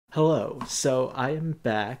Hello, so I am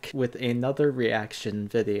back with another reaction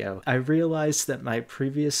video. I realized that my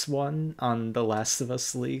previous one on The Last of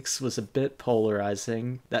Us leaks was a bit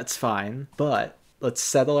polarizing. That's fine, but let's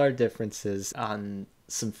settle our differences on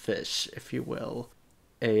some fish, if you will.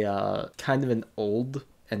 A kind of an old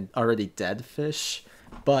and already dead fish,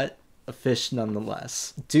 but a fish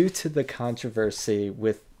nonetheless. Due to the controversy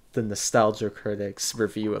with the Nostalgia Critic's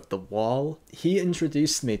review of The Wall, he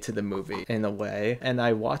introduced me to the movie in a way, and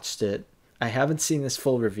I watched it. I haven't seen his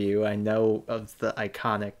full review. I know of the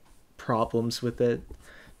iconic problems with it,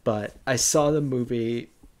 but I saw the movie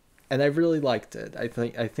and I really liked it. I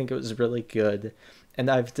think it was really good.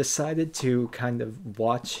 And I've decided to kind of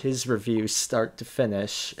watch his review start to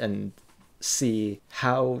finish and see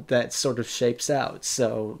how that sort of shapes out.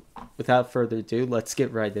 So without further ado, let's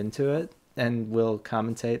get right into it. And we'll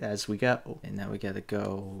commentate as we go. And now we gotta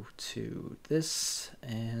go to this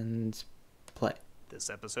and play. This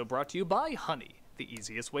episode brought to you by Honey, the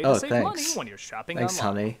easiest way to save money when you're shopping online. Thanks,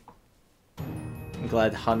 Honey. I'm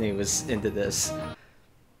glad Honey was into this.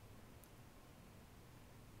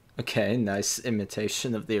 Okay, nice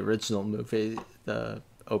imitation of the original movie, the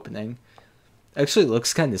opening. Actually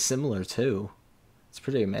looks kind of similar too. It's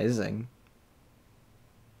pretty amazing.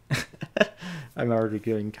 I'm already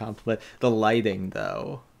giving compliment. The lighting,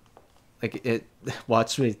 though, like it.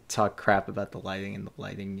 Watch me talk crap about the lighting, and the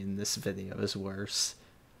lighting in this video is worse.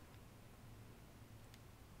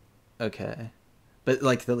 Okay, but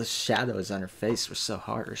like the shadows on her face were so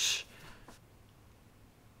harsh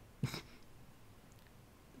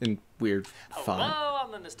and weird font. Hello,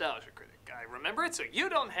 I'm the Nostalgia Critic. I remember it, so you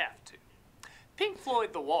don't have to. Pink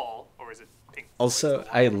Floyd The Wall, or is it Pink Floyd Also,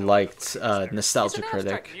 I liked Nostalgia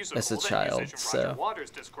Critic as a child, so... Waters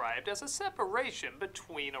described as a separation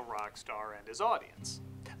between a rock star and his audience.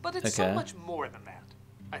 But it's so much more than that,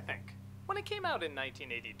 I think. When it came out in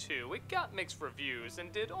 1982, it got mixed reviews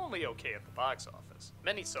and did only okay at the box office.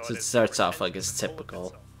 Many saw So it it starts off like it's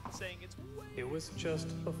typical. It was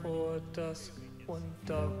just before dusk, one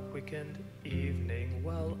dark weekend evening,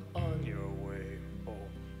 while on your way home.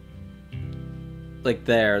 Like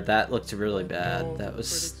there, that looked really bad. That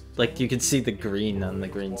was like you could see the green on the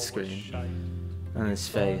green screen on his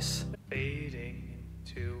face. Fading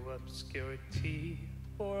into obscurity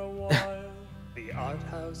for a while. The art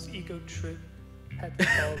house ego trip had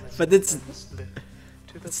fallen. But it's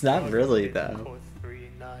not really though.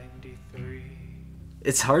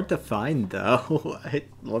 It's hard to find though.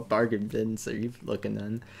 What bargain bins are you looking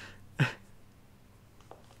in?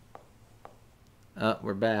 Oh,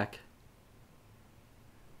 we're back.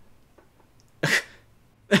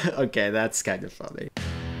 Okay, that's kind of funny.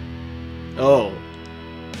 Oh.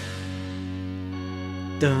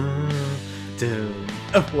 Dun, dun.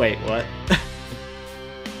 Oh, wait, what?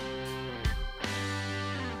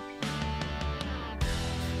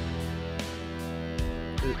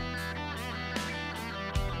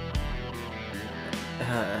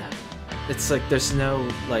 It's like there's no,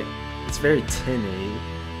 like, it's very tinny.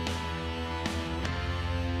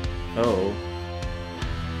 Oh.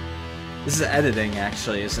 This is editing,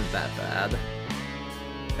 actually, isn't that bad.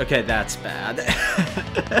 Okay, that's bad.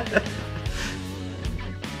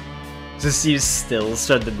 Just use stills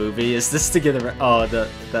from the movie. Is this to get around? Oh, the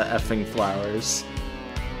effing flowers.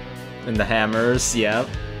 And the hammers, yep.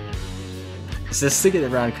 Is this to get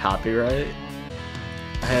around copyright?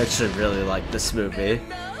 I actually really like this movie.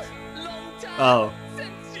 Oh.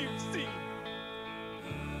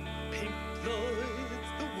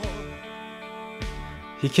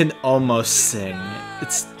 He can almost sing.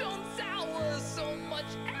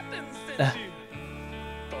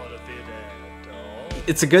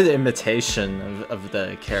 It's a good imitation of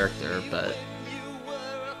the character, but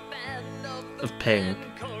of Pink.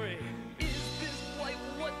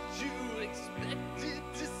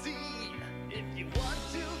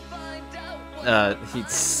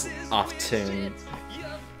 He's off tune.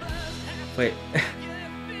 Wait.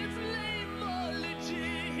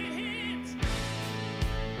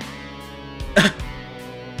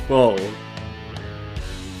 Whoa.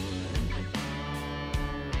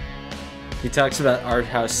 He talks about art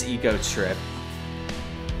house ego trip.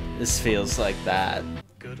 This feels like that.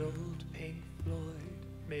 Good old Pink Floyd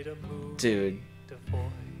made a move. Dude.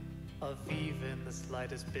 Devoid of even the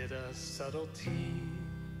slightest bit of subtlety.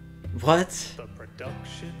 What? The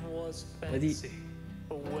production was fancy,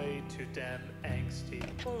 way too damn angsty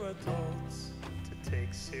for adults to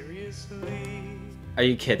take seriously. Are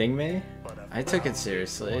you kidding me? I took it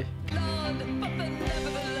seriously.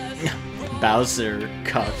 Bowser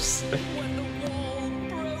cuffs.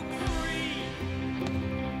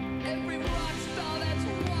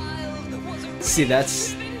 See,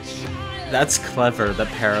 that's That's clever, the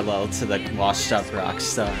parallel to the washed up rock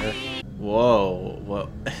star. Whoa, what?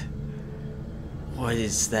 What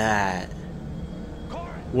is that?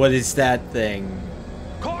 What is that thing?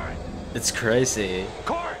 It's crazy.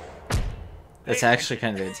 It's actually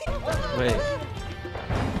kind of... Wait.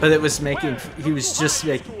 But it was making... He was just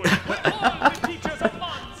making...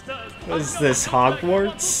 What is this,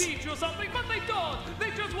 Hogwarts?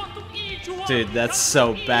 Dude, that's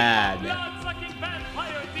so bad.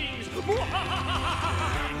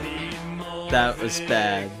 That was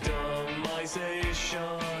bad.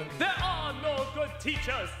 There are no good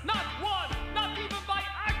teachers, not one, not even by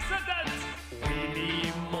accident. We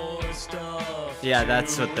need more stuff. Yeah,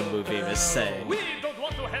 that's what the movie was saying. We don't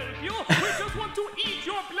want to help you. We just want to eat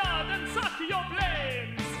your blood and suck your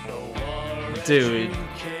brains. Dude,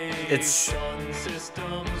 it's...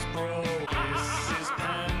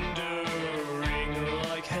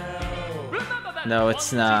 No,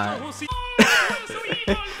 it's not.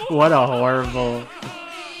 What a horrible...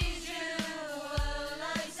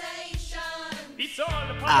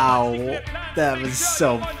 Ow, that was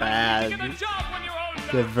so bad.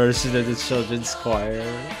 The version of the children's choir.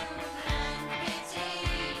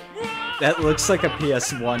 That looks like a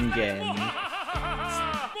PS1 game.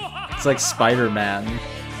 It's like Spider-Man.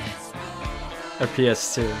 Or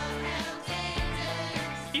PS2.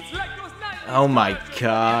 Oh my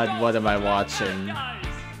god, what am I watching?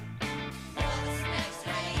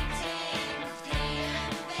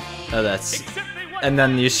 Oh, that's... And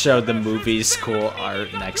then you show the movie's cool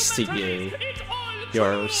art next to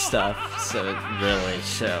your stuff, so it really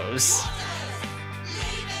shows.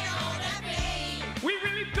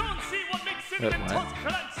 Wait, what?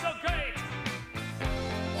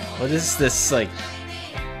 What is this, like...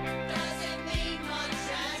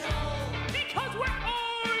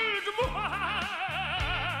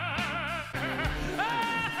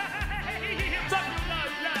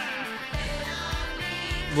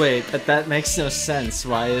 Wait, but that makes no sense.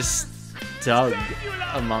 Why is Doug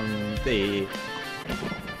among the...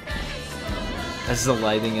 As the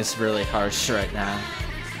lighting is really harsh right now.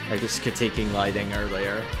 I was critiquing lighting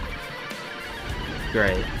earlier.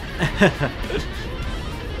 Great.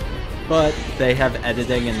 But they have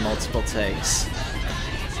editing in multiple takes.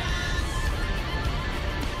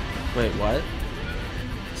 Wait, what?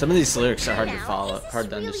 Some of these lyrics are hard to follow, hard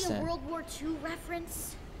to understand. A World War II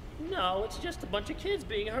reference? No, it's just a bunch of kids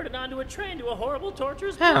being herded onto a train to a horrible,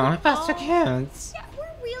 torturous... Oh, faster kids! Yeah, we're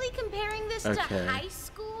really comparing this to high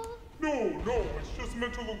school? No, it's just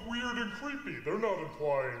meant to look weird and creepy. They're not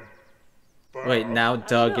implying that. Wait, now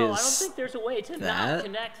Doug I don't is... think there's a way to not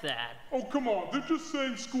connect that. Oh, come on, they're just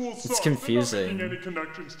saying school sucks. It's confusing. They're not making any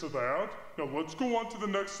connections to that. Now let's go on to the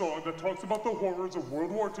next song that talks about the horrors of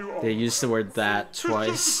World War II. They used the word that twice.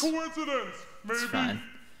 It's just a coincidence. Maybe. It's fine.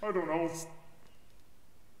 I don't know.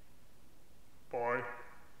 Bye.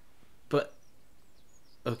 But...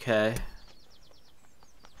 Okay.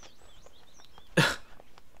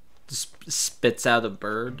 Just spits out a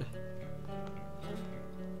bird.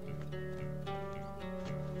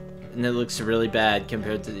 And it looks really bad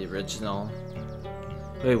compared to the original.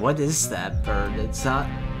 Wait, what is that bird? It's not...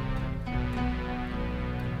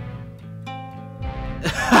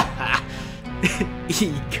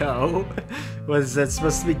 Ego? Was that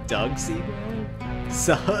supposed to be Doug's ego?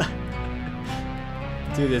 So...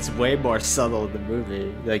 Dude, it's way more subtle in the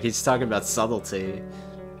movie. Like, he's talking about subtlety.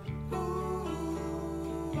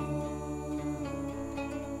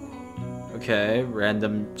 Okay,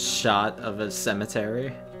 random shot of a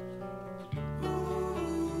cemetery.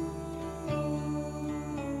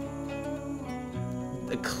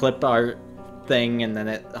 The clip art thing, and then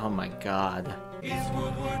it... Oh my god. Is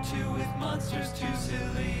World War II with monsters too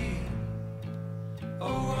silly?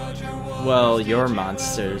 Oh, Roger, well, you're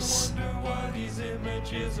monsters. These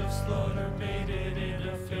images of slaughter made it in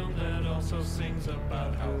a film that also sings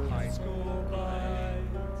about how high school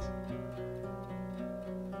bites.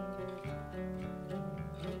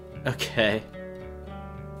 Okay.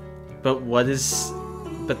 But what is...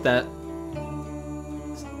 But that...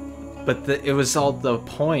 But it was all the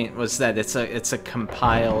point was that it's a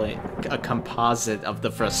composite of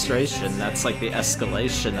the frustration. That's like the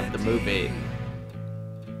escalation of the movie.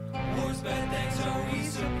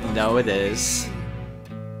 No, it is.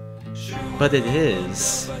 But it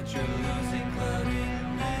is.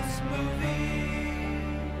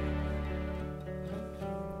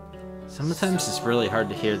 Sometimes it's really hard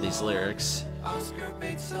to hear these lyrics.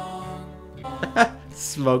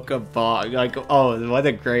 Smoke a bong. Like, oh, what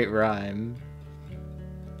a great rhyme.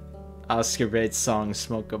 Oscar Bates song,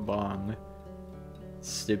 Smoke a Bong.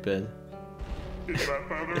 Stupid. Is that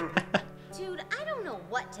better? Dude, I don't know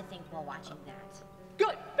what to think while watching that.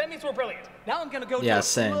 Good. That means we're brilliant. Now I'm gonna go to a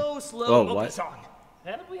same. slow Whoa, what? song.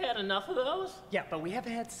 Haven't we had enough of those? Yeah, but we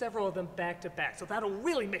haven't had several of them back to back, so that'll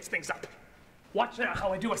really mix things up. Watch now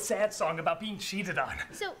how I do a sad song about being cheated on.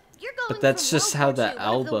 So you're going But that's from just World how War the II, one of the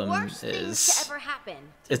album worst things is. to ever happen.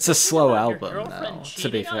 It's a slow about your album, girlfriend though, to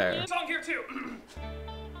be cheating on fair. you? Song here too.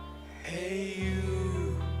 Hey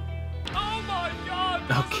you. Oh my God!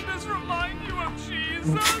 Doesn't this remind you of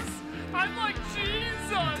Jesus? I'm like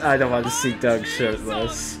Jesus. I don't want to see I'm Doug Jesus.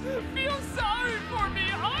 shirtless. Feel sorry for me.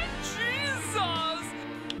 I'm Jesus.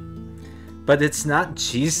 But it's not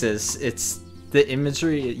Jesus, it's the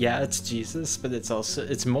imagery. Yeah, it's Jesus, but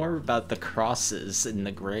it's more about the crosses in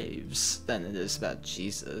the graves than it is about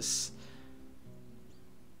Jesus.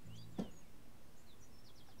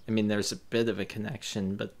 I mean, there's a bit of a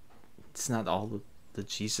connection, but it's not all. The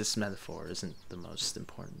Jesus metaphor isn't the most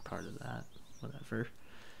important part of that. Whatever.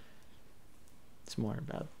 It's more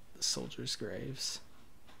about the soldiers' graves.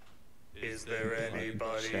 Is there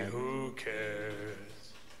anybody who cares?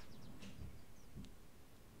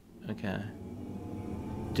 Okay.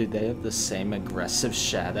 Do they have the same aggressive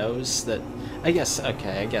shadows that... I guess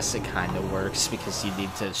it kind of works because you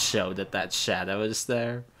need to show that that shadow is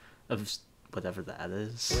there of whatever that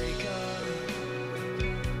is. Wake up.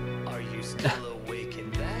 Are you still awake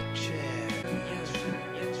in that chair?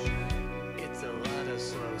 It's a lot of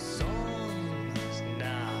slow songs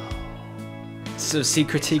now. So is he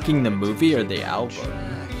critiquing the movie or the album?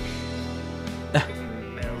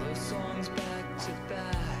 Mellow songs back to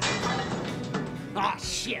back. Ah,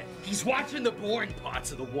 shit! He's watching the boring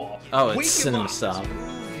parts of The Wall. Oh, Wake it's him Cinema up. Stop.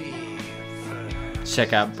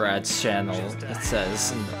 Check out Brad's channel, it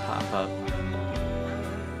says in the pop-up.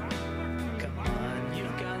 Come on,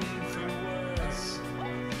 you've gotten through worse.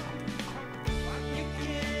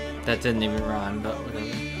 That didn't even rhyme, but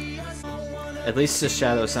whatever. At least the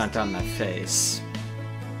shadows aren't on my face.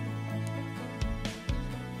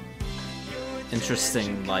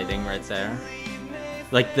 Interesting lighting right there.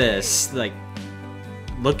 Like this, like,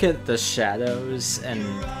 look at the shadows and,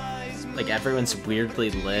 like, everyone's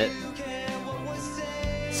weirdly lit.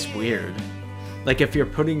 It's weird. Like, if you're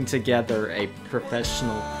putting together a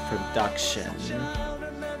professional production,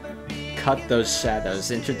 cut those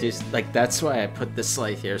shadows, introduce, like, that's why I put this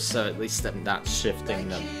light here, so at least I'm not shifting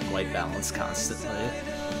the white balance constantly.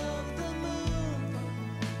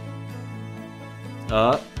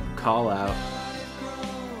 Oh, call out.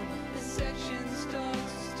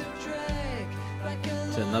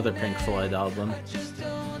 To another Pink Floyd album.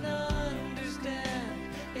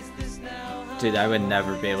 Dude, I would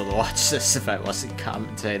never be able to watch this if I wasn't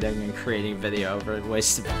commentating and creating video over a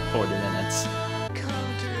waste of 40 minutes.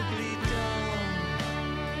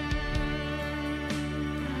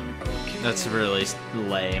 That's really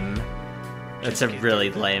lame. That's a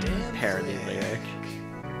really lame parody lyric.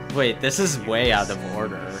 Wait, this is way out of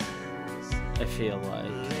order, I feel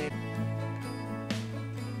like.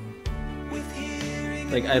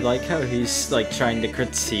 Like, I like how he's, like, trying to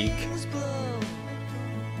critique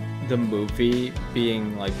the movie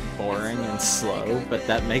being, like, boring and slow, but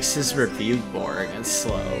that makes his review boring and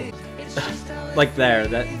slow. Like, there,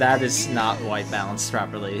 that is not white balanced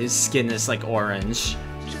properly. His skin is, like, orange.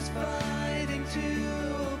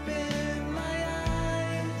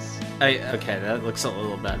 Okay, that looks a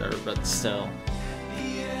little better, but still.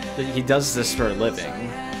 He does this for a living.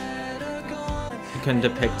 He couldn't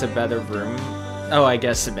depict a better room. Oh, I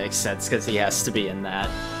guess it makes sense because he has to be in that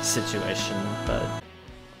situation, but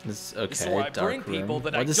it's okay. So I bring Dark room. people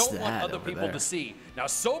that What I is don't want that other over people there? to see. Now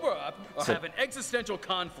sober up or So- have an existential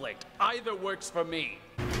conflict. Either works for me.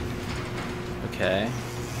 Okay.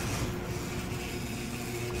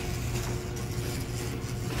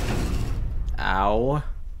 Ow.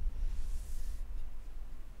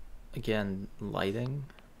 Again, lighting.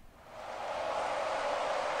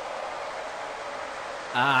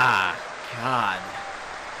 Ah, God.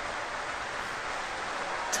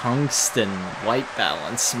 Tungsten white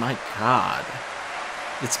balance, my God.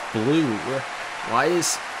 It's blue. Why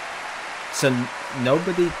is... So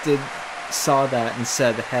nobody saw that and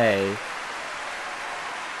said, hey...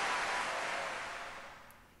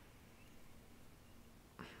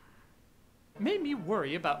 Made me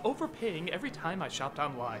worry about overpaying every time I shopped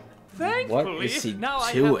online. Thankfully, What is he now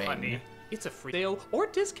doing? I have money. It's a free sale or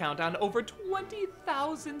discount on over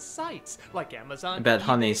 20,000 sites like Amazon. I bet eBay,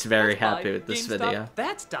 Honey's very Best Buy, happy with this GameStop. video.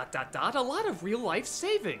 That's ... a lot of real life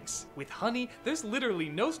savings. With Honey, there's literally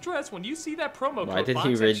no stress when you see that promo Why code did he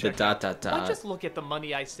box at read the ... checkout. Why just look at the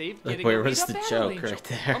money I saved Like, getting where a was read the of joke Battle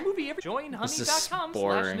right Angel. there? A movie every This is joinhoney.com/nostalgia.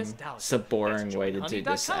 boring. It's a boring That's way to do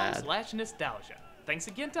this ad. joinhoney.com/nostalgia. Thanks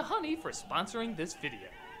again to Honey for sponsoring this video.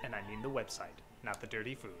 And I mean the website, not the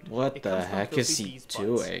dirty food. What the heck is he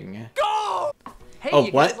doing? Go! Hey, Oh,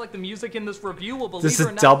 you what? guys like the music in this review? Well, believe This it is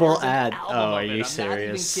or not, double there's an ad. album Oh, of are it. you I'm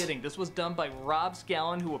serious? not even kidding. This was done by Rob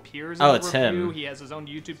Scallon, who appears in Oh, the it's review. him. He has his own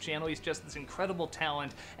YouTube channel. He's just this incredible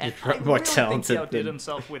talent. And He's I more really talented think he outdid than-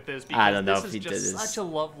 himself with this because I don't know this if is he just did his- such a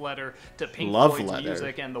love letter to Pink Love Floyd's letter.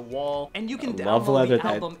 music and The Wall. And you can A love download letter the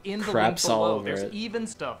that album in the link craps all below. over There's it. even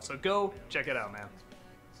stuff. So go check it out, man.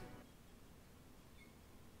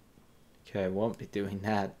 Okay, I won't be doing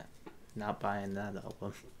that. Not buying that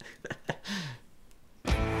album.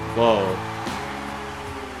 Whoa.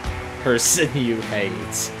 Person you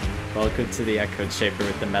hate. Welcome to the Echo Chamber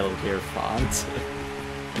with the Metal Gear font.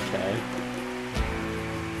 Okay.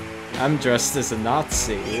 I'm dressed as a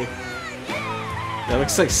Nazi. That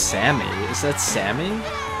looks like Sammy. Is that Sammy?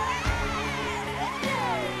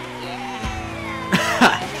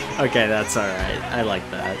 Okay, that's alright. I like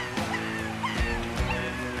that.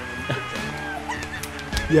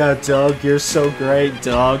 Yeah, Doug, you're so great,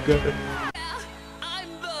 Doug. I'm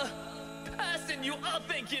the person you all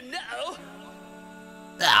think you know.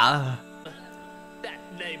 Ah. That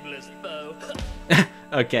nameless foe.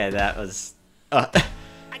 Okay, that was... I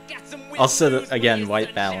got some weird Also, news for again, you,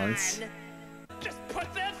 white sunshine. balance. Just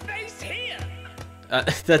put their face here.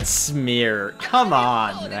 That's smear. Come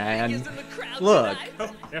on, man. Look.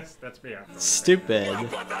 Oh, yes, that's me. Stupid.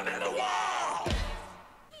 Put them in the wall.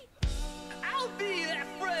 I'll be that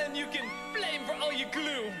friend you can blame for all your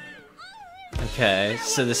gloom. Okay,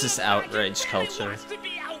 so this is outrage culture. Wants to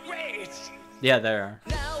be outraged. Yeah, there are.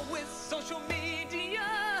 Now with social media,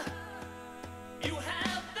 you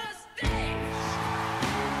have the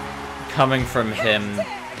stage. Coming from him.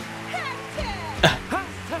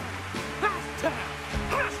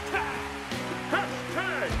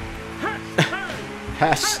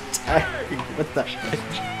 Hashtag. What the?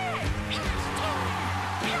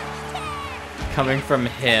 Coming from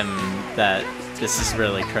him, that this is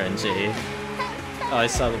really cringy. Oh, I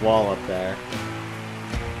saw the wall up there.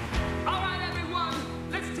 Alright, everyone,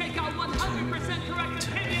 let's take our 100% correct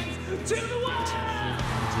opinions to the wall!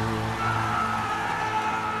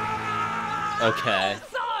 Okay.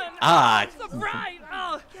 Son! Ah, That's right!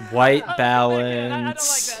 Oh. white I don't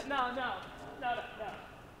balance. like that. No.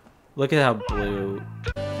 Look at how blue.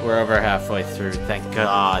 We're over halfway through, thank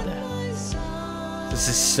God. This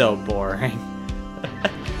is so boring.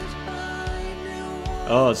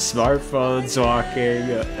 Oh, smartphones walking.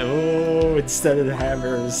 Oh, instead of the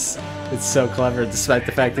hammers. It's so clever, despite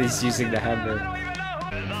the fact that he's using the hammer.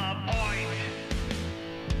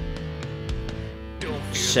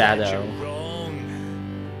 Shadow.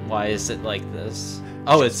 Why is it like this?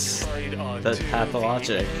 Oh, it's the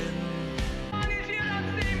pathologic.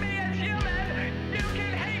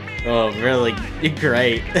 Oh, really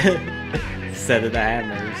great. Instead of the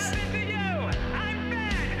hammers.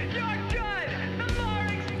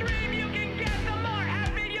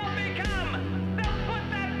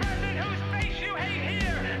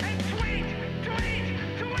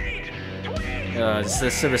 Is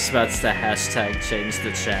this a response to hashtag change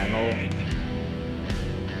the channel?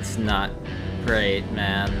 It's not great,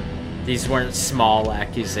 man. These weren't small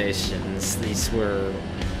accusations. These were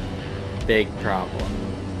big problem.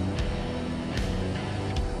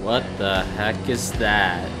 What the heck is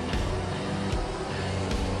that?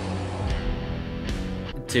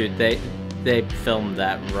 Dude, they filmed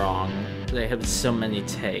that wrong. They have so many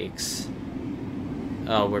takes.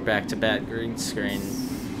 Oh, we're back to bad green screen.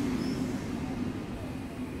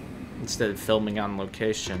 Instead of filming on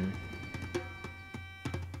location.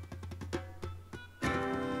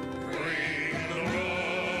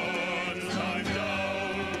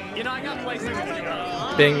 You know, I got places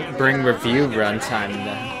to go. Bring review runtime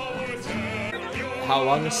then. How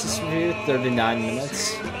long is this review? 39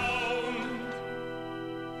 minutes.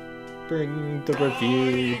 Bring the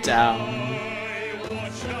review down.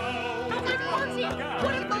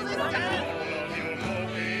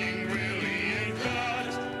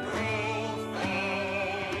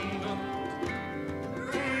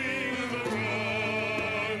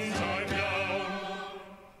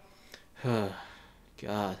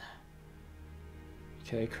 God.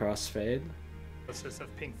 Okay, crossfade. Analysis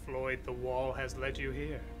of Pink Floyd The Wall has led you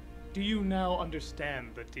here. Do you now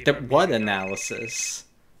understand the deeper What meaning of- analysis?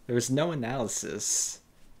 There was no analysis.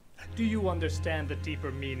 Do you understand the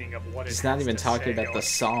deeper meaning of what He's it not has even to talking say about the on-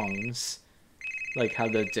 songs. Like how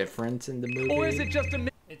they're different in the movie. Or is it just a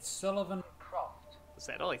It's Sullivan Croft. Is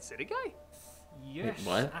that Ollie City guy? Yes,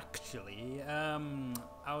 what? actually.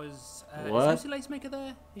 I was. What? Is Lucy Lacemaker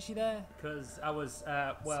there? Is she there? Because I was.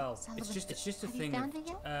 Well, Sullivan, it's just a have you thing. found her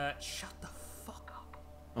yet? Shut the fuck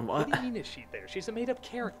What? What do you mean is she there? She's a made-up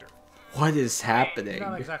character. What is He's happening?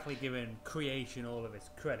 not exactly giving creation all of its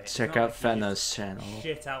credit. It's Check not out like he just Fenna's channel.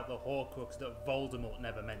 Shit out the Horcrux that Voldemort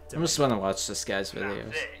never meant to. I just want to watch this guy's videos.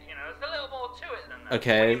 You know, there's a little more to it than that.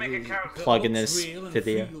 Okay, When you make a character plug in Looks his real and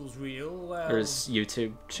video feels real, well, or his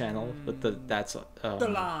YouTube channel, but that's the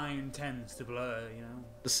line tends to blur, you know.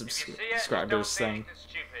 the If you see it, subscribers don't thing. think it's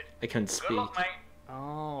stupid. I couldn't Good speak. luck, mate.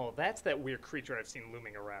 Oh, that's that weird creature I've seen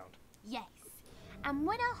looming around. Yes. And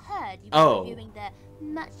when I heard you Oh. were reviewing the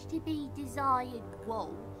much to be desired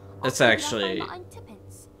wall, That's I actually- found my own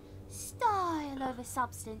tuppence. Style over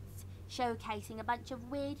substance, showcasing a bunch of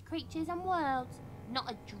weird creatures and worlds. Not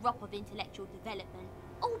a drop of intellectual development.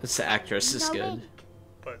 All This actress is no good. ink.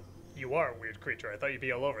 But you are a weird creature. I thought you'd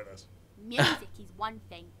be all over this. Music is one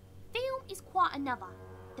thing. Film is quite another.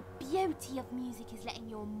 The beauty of music is letting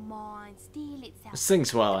your mind steal itself. This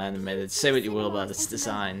thing's well animated. Say what you will about its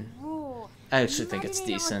design. I actually think it's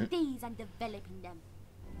decent. Ideas and developing them.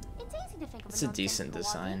 It's easy to think of It's a decent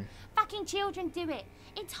design. Fucking children do it.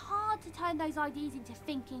 It's hard to turn those ideas into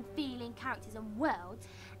thinking, feeling characters and worlds.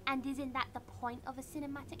 And isn't that the point of a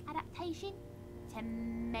cinematic adaptation? To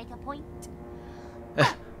make a point?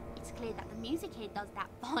 Well, it's clear that the music here does that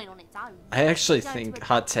fine on its own. I actually Go think, to a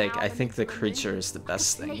hot take, I album think the into a creature movie, is the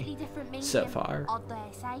best completely thing different so medium, far. I'd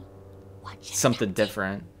dare say. What you Something think?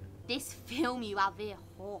 different. This film you have here,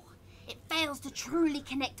 oh, it fails to truly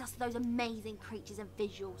connect us to those amazing creatures and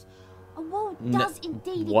visuals. A world does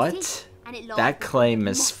indeed what? exist, and it lies That with claim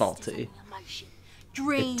is monsters faulty. and emotion, It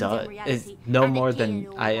dreams does. and reality, It's no and more again,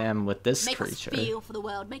 than all I that. am with this Make creature. us feel for the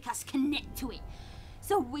world, make us connect to it,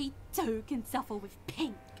 so we too can suffer with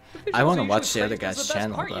Pink. I want to Visuals watch the usually other praised as guy's the best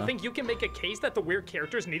channel, part. though. You think you can make a case that the weird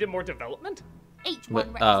characters needed more development? Each What-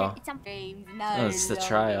 one oh. represented some dreams. No, Oh, it's the longer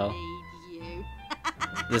trial. need you.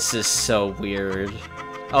 This is so weird.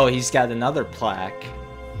 Oh, he's got another plaque.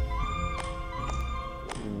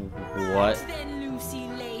 What? Then Lucy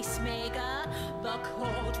Lacemaker, the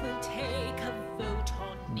court will take a vote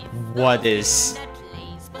on if What the is- thing that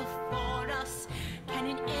lays before us can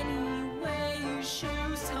in any way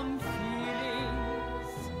show some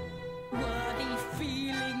feelings, worthy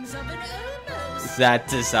feelings of an almost That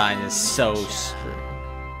design is so screwed.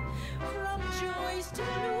 from joys to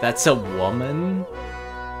That's a woman?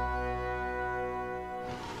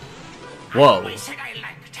 Whoa. I said I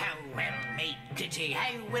liked how well made ditty.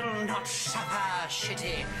 I will not suffer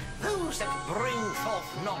shitty. Those that bring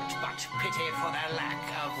forth naught but pity for their lack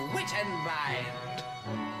of wit and mind.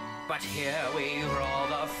 But here we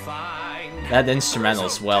rather find That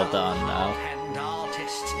instrumental's well done, though. and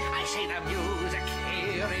artist. I say the music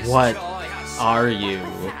here is What joyous. are you?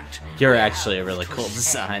 You're actually a really cool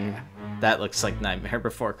design. That looks like Nightmare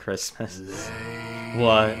Before Christmas.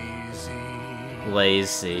 What?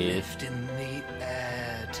 Lazy. Lift in the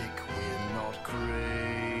attic, we're not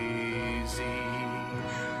crazy.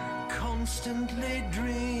 Constantly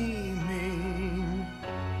dreaming.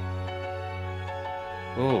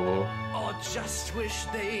 Ooh. Or just wish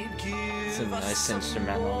they'd give It's a nice us some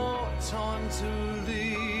instrumental. more time to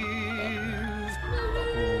live.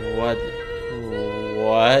 What?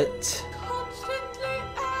 What? constantly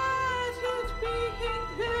at it being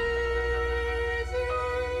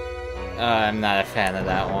lazy. I'm not a fan of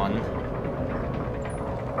that one.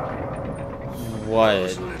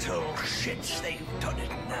 What? Little shits, they've done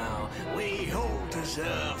it now. We all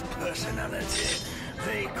deserve personality.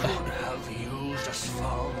 They could have used us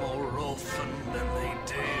far more often than they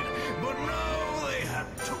did. But no, they had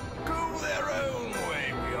to go their own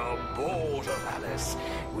way. We are bored of Alice.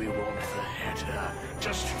 We want the header.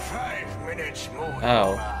 Just 5 minutes more.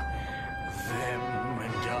 Oh. Them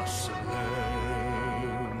and us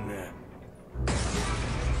alone.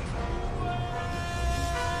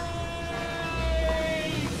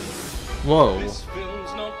 Whoa. This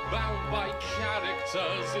film's not bound by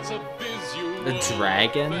characters, it's a visual The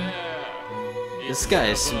dragon? affair. This It's guy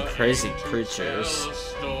has some never crazy aimed to creatures. tell a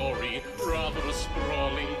story, rather a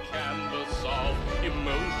sprawling canvas of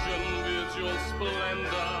emotion, visual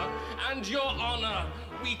splendor. And your honor,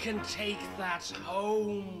 we can take that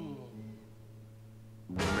home.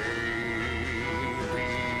 Maybe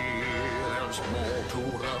there's more to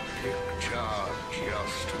the picture,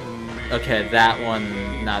 just maybe. Okay, that one,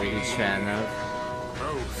 not a huge fan of.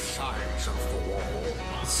 Both sides of the wall.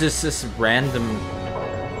 It's just this random.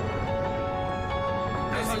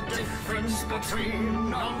 There's a difference between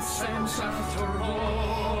nonsense after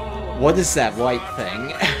all. What is that white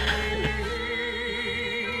thing?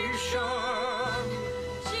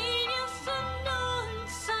 Genius and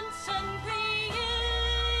nonsense and creation.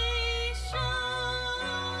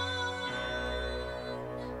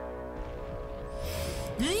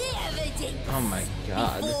 Oh my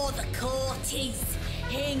god. Before the court is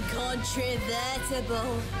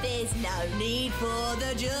incontrovertible, there's no need for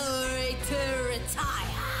the jury to retire.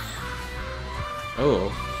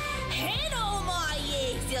 Oh. In all my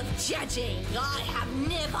years of judging, I have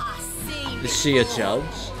never seen Is she a judge?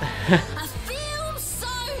 a film so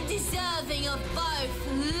deserving of both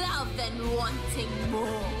love and wanting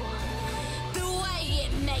more. The way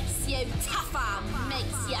it makes you tougher,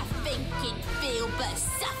 makes you think and feel but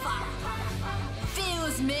suffer.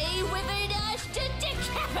 Fills me with an urge to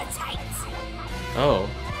decapitate. Oh.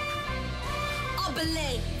 I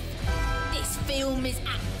believe this film is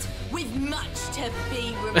apt with much to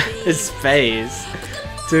be revealed. His face.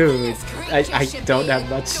 Dude, I don't have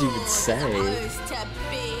much to even say.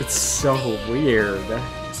 It's so weird.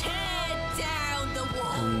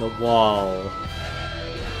 On the wall.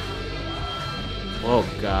 Oh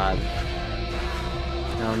god.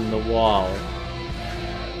 Down the wall.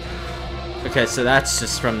 Okay, so that's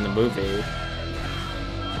just from the movie.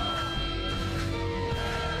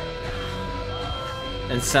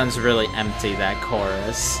 It sounds really empty, that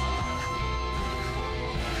chorus.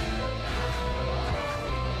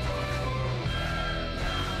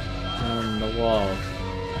 Down the wall.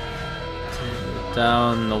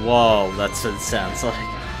 Down the wall, that's what it sounds like.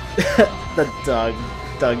 The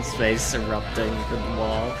Doug's face erupting from the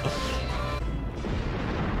wall.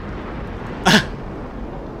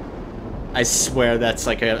 I swear that's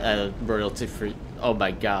like a royalty free. Oh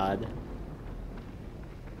my god.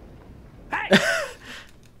 Hey!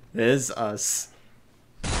 It is us.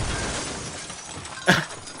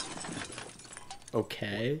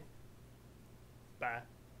 Okay. Bye.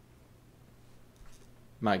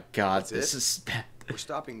 My god, That's this it? is We're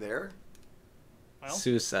stopping there? Well,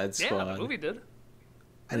 Suicide Squad. Yeah, the movie did.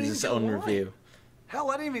 And his own review. Hell,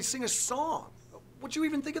 I didn't even sing a song. What'd you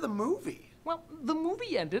even think of the movie? Well, the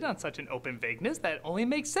movie ended on such an open vagueness that it only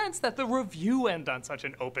makes sense that the review end on such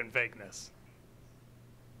an open vagueness.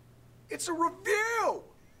 It's a review!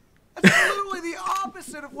 That's literally the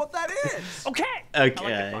opposite of what that is! Okay! Okay. I like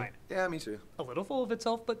it fine. Yeah, me too. A little full of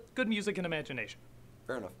itself, but good music and imagination.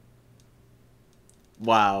 Fair enough.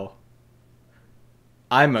 Wow.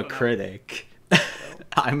 I'm a critic.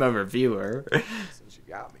 I'm a reviewer. Since you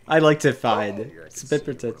got me. I like to find Here I it's a can bit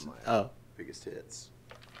see one of pretentious. my Oh. biggest hits.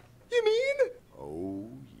 You mean? Oh,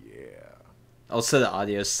 yeah. Also, the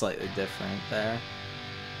audio is slightly different there.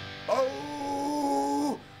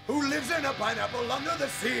 Oh, who lives in a pineapple under the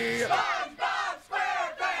sea? SpongeBob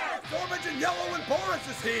SquarePants! Orange and yellow and porous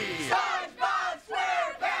is he. SpongeBob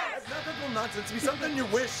SquarePants! Ethical nonsense be something you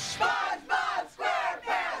wish. SpongeBob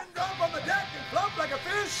SquarePants! And drop on the deck and float like a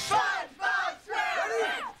fish. SpongeBob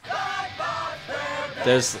SquarePants! SpongeBob SquarePants!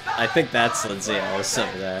 There's, I think that's Lindsay Ellis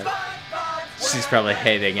over there. She's probably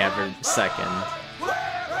hating every second.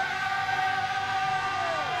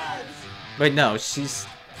 Wait, no, she's.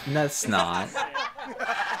 That's not.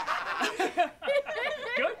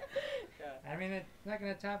 Good? I mean, it's not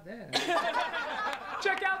gonna top that.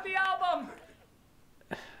 Check out the album!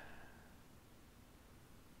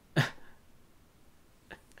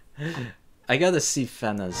 I gotta see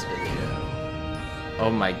Fenna's video.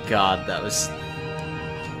 Oh my god, that was.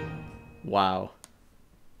 Wow.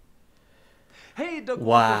 Hey, Doug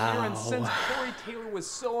Wow. here, and since Corey Taylor was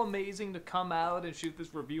so amazing to come out and shoot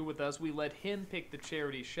this review with us, we let him pick the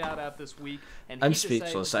charity shout-out this week. And I'm he decided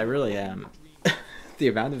speechless, to I really am. The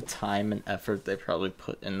amount of time and effort they probably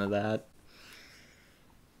put into that.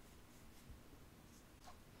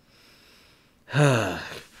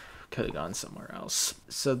 Could have gone somewhere else.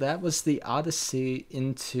 So that was the Odyssey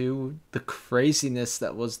into the craziness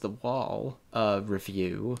that was The Wall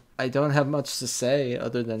review. I don't have much to say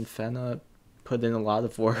other than Fenna put in a lot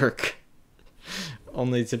of work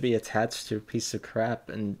only to be attached to a piece of crap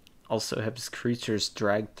and also have his creatures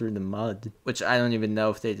dragged through the mud, which I don't even know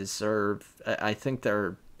if they deserve. I think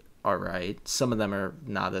they're alright. Some of them are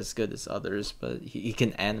not as good as others, but he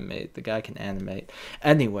can animate. The guy can animate.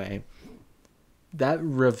 Anyway, that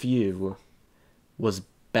review was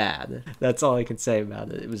bad. That's all I can say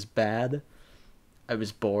about it. It was bad. I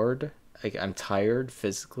was bored. I'm tired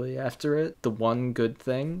physically after it. The one good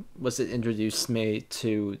thing was it introduced me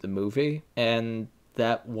to the movie, and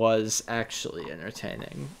that was actually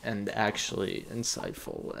entertaining and actually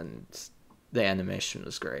insightful, and the animation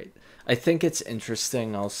was great. I think it's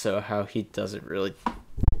interesting also how he doesn't really,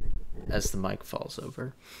 as the mic falls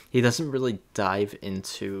over, he doesn't really dive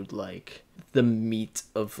into like the meat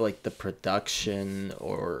of like the production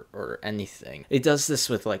or anything. He does this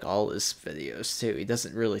with like all his videos too. He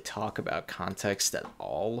doesn't really talk about context at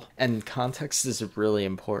all, and context is really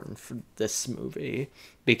important for this movie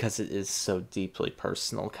because it is so deeply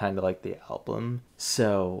personal, kind of like the album.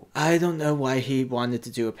 So I don't know why he wanted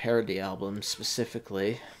to do a parody album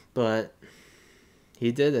specifically, but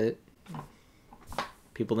he did it.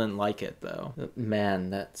 People didn't like it though. Man,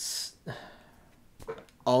 that's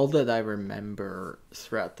all that I remember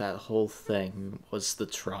throughout that whole thing was the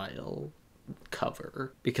trial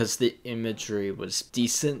cover, because the imagery was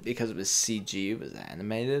decent because it was CG, it was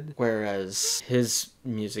animated, whereas his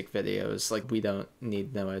music videos, like We Don't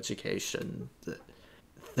Need No Education,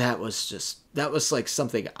 that was like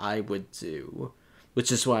something I would do,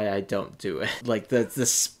 which is why I don't do it. Like the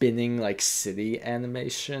spinning like city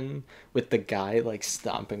animation with the guy like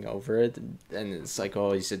stomping over it, and it's like,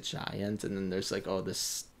 oh, he's a giant, and then there's like, oh,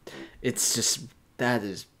 this, it's just, that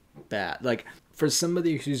is bad. Like, for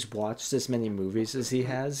somebody who's watched as many movies as he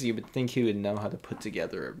has, you would think he would know how to put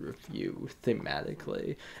together a review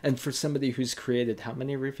thematically. And for somebody who's created how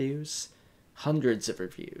many reviews? Hundreds of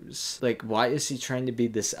reviews. Like, why is he trying to be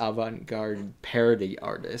this avant-garde parody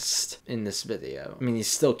artist in this video? I mean, he's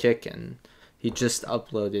still kicking. He just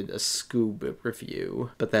uploaded a Scoob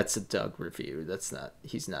review, but that's a Doug review. That's not,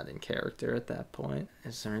 he's not in character at that point.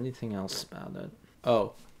 Is there anything else about it?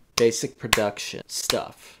 Oh, basic production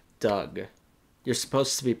stuff. Doug, you're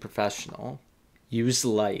supposed to be professional. Use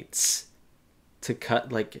lights to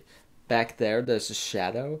cut, like, back there's a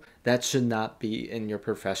shadow. That should not be in your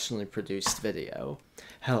professionally produced video.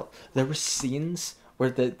 Hell, there were scenes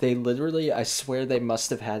where they literally, I swear they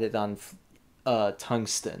must have had it on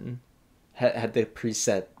tungsten. Had the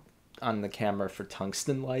preset on the camera for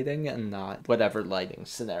tungsten lighting and not whatever lighting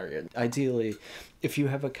scenario. Ideally, if you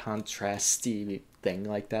have a contrasty thing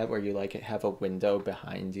like that where you like have a window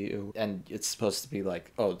behind you and it's supposed to be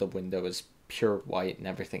like, oh, the window is pure white and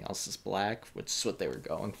everything else is black, which is what they were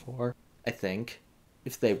going for, I think.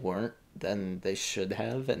 If they weren't, then they should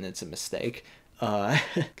have, and it's a mistake,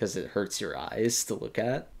 because it hurts your eyes to look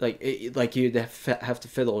at. Like, like you'd have to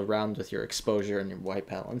fiddle around with your exposure and your white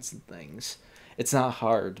balance and things. It's not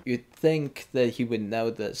hard. You'd think that he would know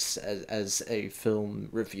this as a film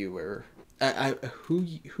reviewer.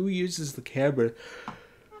 Who uses the camera?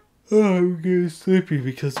 Oh, I'm getting sleepy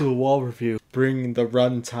because of the wall review. Bring the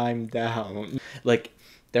runtime down. Like,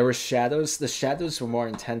 there were shadows. The shadows were more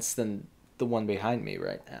intense than the one behind me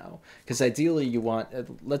right now. Because ideally you want...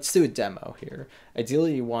 let's do a demo here.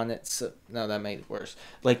 Ideally you want it... So, no, that made it worse.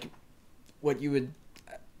 Like, what you would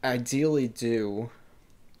ideally do...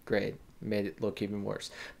 Great. Made it look even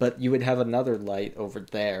worse. But you would have another light over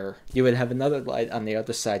there. You would have another light on the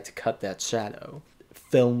other side to cut that shadow.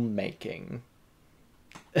 Filmmaking.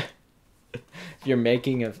 If you're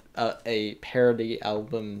making a parody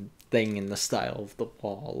album thing in the style of The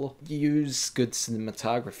Wall, use good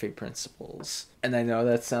cinematography principles. And I know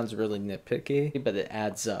that sounds really nitpicky, but it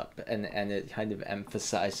adds up, and it kind of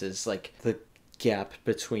emphasizes like the gap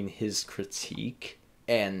between his critique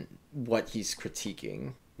and what he's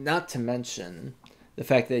critiquing. Not to mention the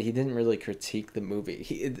fact that he didn't really critique the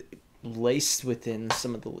movie. Laced within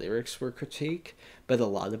some of the lyrics were critique, but a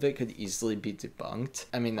lot of it could easily be debunked.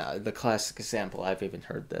 I mean, the classic example, I've even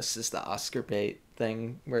heard this, is the Oscar bait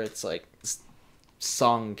thing, where it's like, this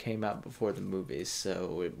song came out before the movie,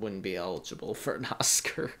 so it wouldn't be eligible for an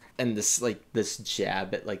Oscar. And this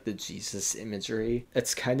jab at like the Jesus imagery,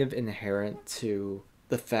 it's kind of inherent to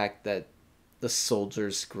the fact that the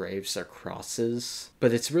soldiers' graves are crosses,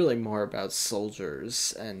 but it's really more about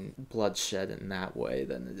soldiers and bloodshed in that way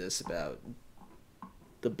than it is about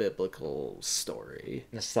the biblical story.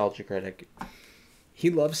 Nostalgia Critic.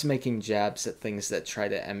 He loves making jabs at things that try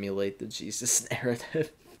to emulate the Jesus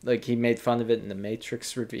narrative. Like, he made fun of it in the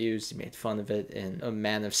Matrix reviews, he made fun of it in A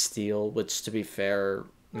Man of Steel, which, to be fair,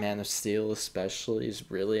 Man of Steel especially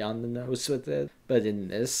is really on the nose with it. But in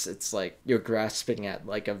this, it's like you're grasping at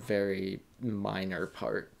like a very minor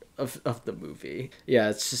part of the movie. Yeah,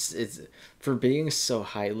 it's for being so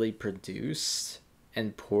highly produced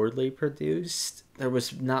and poorly produced, there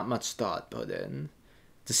was not much thought put in.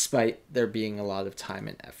 Despite there being a lot of time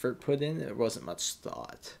and effort put in, there wasn't much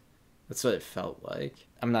thought. That's what it felt like.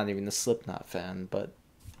 I'm not even a Slipknot fan, but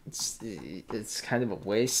it's kind of a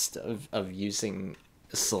waste of using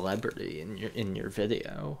a celebrity in your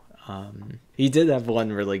video. He did have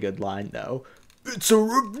one really good line though. It's a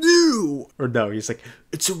review! Or no, he's like,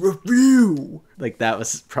 it's a review! Like, that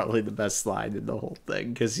was probably the best line in the whole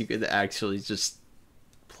thing, because you could actually just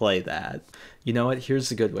play that. You know what? Here's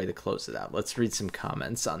a good way to close it out. Let's read some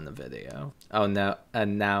comments on the video. Oh, now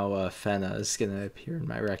Fenna is going to appear in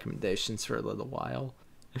my recommendations for a little while.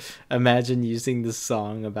 Imagine using the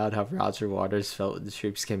song about how Roger Waters felt when the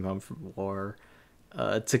troops came home from war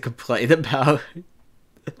to complain about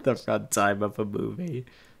the runtime of a movie.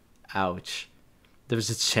 Ouch. There's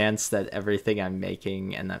a chance that everything I'm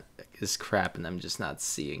making is crap and I'm just not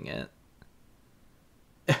seeing it.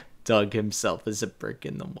 Doug himself is a brick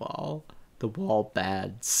in the wall. The wall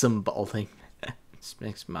bad. Some bowling. This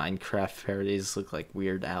makes Minecraft parodies look like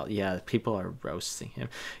Weird Al. Yeah, people are roasting him.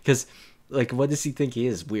 Because, like, what does he think he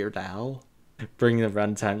is? Weird Al? Bring the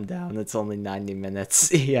runtime down. It's only 90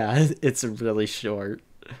 minutes. Yeah, it's really short.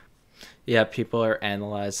 Yeah, people are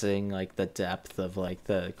analyzing, like, the depth of, like,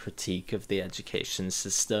 the critique of the education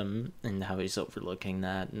system and how he's overlooking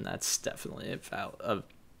that, and that's definitely a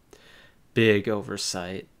big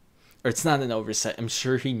oversight. Or it's not an oversight. I'm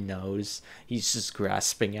sure he knows. He's just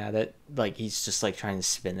grasping at it. Like, he's just, like, trying to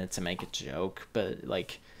spin it to make a joke. But,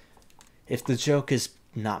 like, if the joke is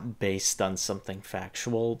not based on something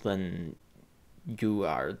factual, then you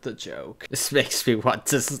are the joke. This makes me want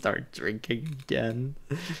to start drinking again.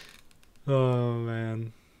 Oh,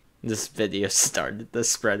 man. This video started the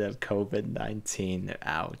spread of COVID-19.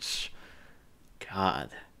 Ouch. God.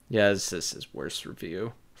 Yeah, this is his worst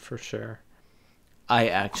review, for sure. I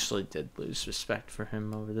actually did lose respect for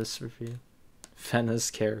him over this review. Fenna's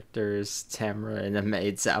characters, Tamara in a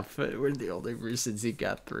maid's outfit, were the only reasons he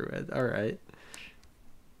got through it. Alright.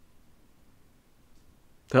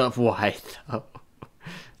 Why, though?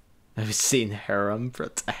 I've seen harem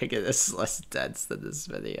protagonists less dense than this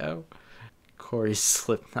video. Corey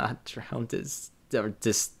Slipknot drowned his...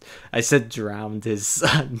 I said drowned his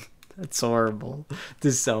son. That's horrible.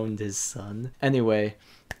 Disowned his son. Anyway,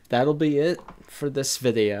 that'll be it for this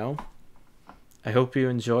video. I hope you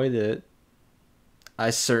enjoyed it.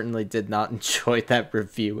 I certainly did not enjoy that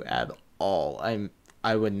review at all.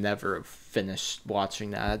 I would never have finished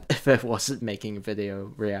watching that if I wasn't making a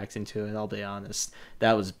video reacting to it, I'll be honest.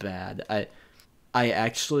 That was bad. I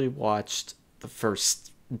actually watched the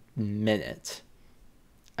first minute.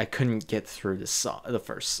 I couldn't get through the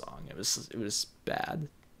first song. It was bad.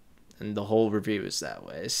 And the whole review is that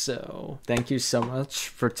way. So thank you so much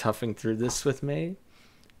for toughing through this with me.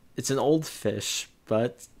 It's an old fish,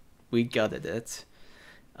 but we gutted it.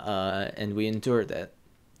 And we endured it.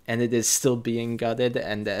 And it is still being gutted.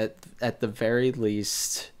 And at the very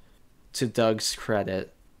least, to Doug's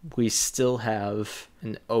credit, we still have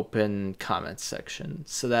an open comment section.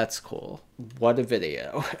 So that's cool. What a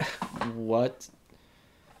video. What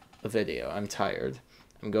a video. I'm tired.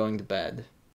 I'm going to bed.